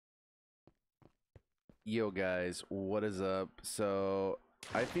Yo guys, what is up? So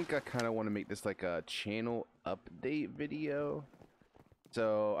I think I kind of want to make this like a channel update video.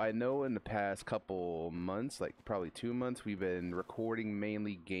 So I know in the past couple months, like probably 2 months, we've been recording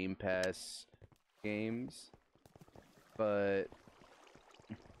mainly Game Pass games, but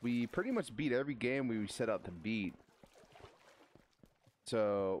we pretty much beat every game we set out to beat.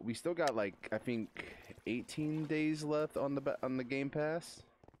 So we still got like I think 18 days left on the Game Pass.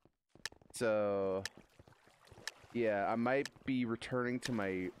 So yeah, I might be returning to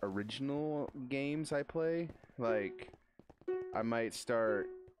my original games I play. Like, I might start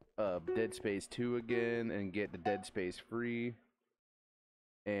Dead Space 2 again and get the Dead Space free.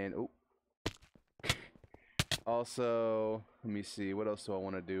 And, oh, also, let me see, what else do I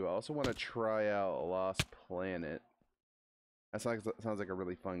want to do? I also want to try out Lost Planet. That sounds like a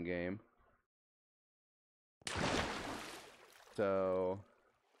really fun game. So,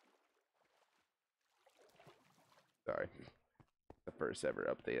 sorry. The first ever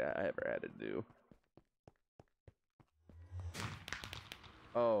update I ever had to do.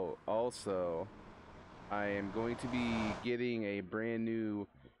 Oh, also, I am going to be getting a brand new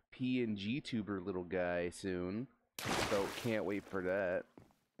PNG tuber little guy soon, so can't wait for that.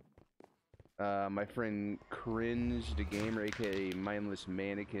 My friend Cringe the Gamer, aka Mindless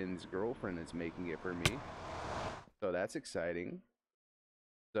Mannequin's girlfriend, is making it for me, so that's exciting.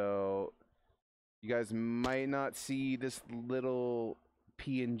 So you guys might not see this little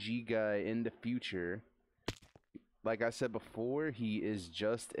PNG guy in the future. Like I said before, he is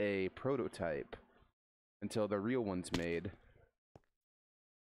just a prototype until the real one's made.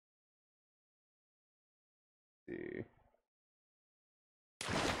 Let's see.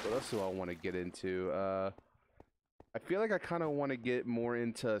 What else do I want to get into? I feel like I kind of want to get more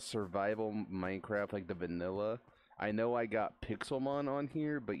into survival Minecraft, like the vanilla. I know I got Pixelmon on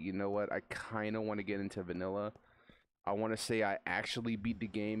here, but you know what? I kind of want to get into vanilla. I want to say I actually beat the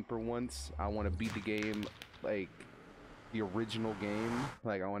game for once. I want to beat the game like the original game.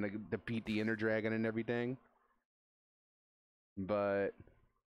 Like I want to defeat the Ender Dragon and everything. But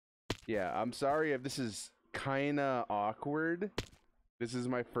yeah, I'm sorry if this is kind of awkward. This is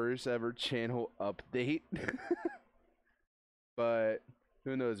my first ever channel update. But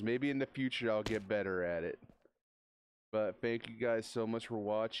who knows? Maybe in the future I'll get better at it. But thank you guys so much for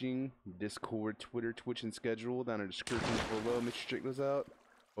watching. Discord, Twitter, Twitch, and schedule down in the description below. Make sure to check those out.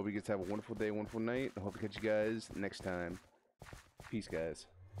 Hope you guys have a wonderful day, wonderful night. I hope to catch you guys next time. Peace, guys.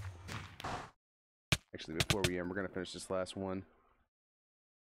 Actually, before we end, we're gonna finish this last one.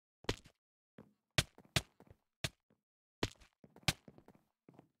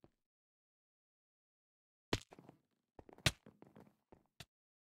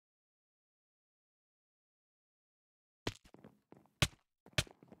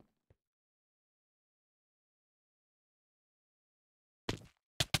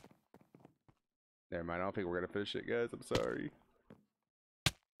 Never mind. I don't think we're gonna finish it, guys. I'm sorry.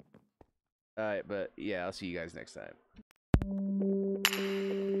 Alright, but yeah, I'll see you guys next time.